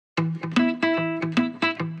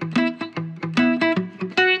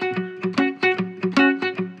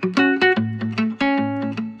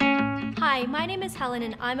Helen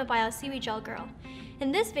and I'm a BioSeaweed Gel girl.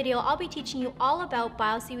 In this video, I'll be teaching you all about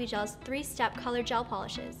BioSeaweed Gel's 3-step color gel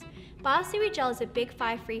polishes. BioSeaweed Gel is a Big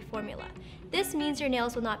 5 free formula. This means your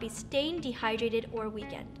nails will not be stained, dehydrated, or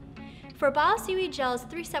weakened. For BioSeaweed Gel's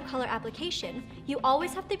 3-step color application, you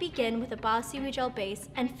always have to begin with a BioSeaweed Gel base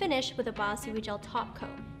and finish with a BioSeaweed Gel top coat.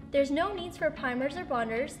 There's no needs for primers or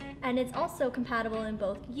bonders, and it's also compatible in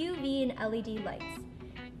both UV and LED lights.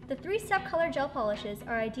 The 3-step color gel polishes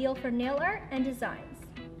are ideal for nail art and designs.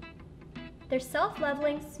 They're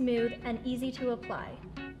self-leveling, smooth, and easy to apply.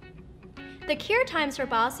 The cure times for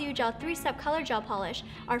BioSeaweed Gel 3-step color gel polish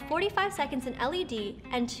are 45 seconds in LED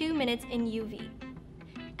and 2 minutes in UV.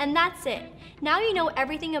 And that's it. Now you know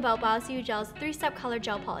everything about BioSeaweed Gel's 3-step color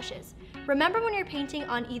gel polishes. Remember, when you're painting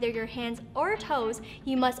on either your hands or toes,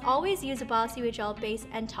 you must always use a BioSeaweed Gel base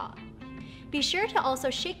and top. Be sure to also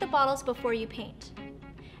shake the bottles before you paint.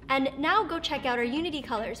 And now go check out our Unity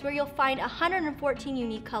colors, where you'll find 114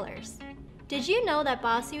 unique colors. Did you know that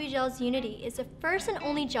BioSeaweed Gel's Unity is the first and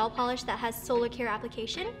only gel polish that has solar care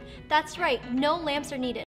application? That's right, no lamps are needed.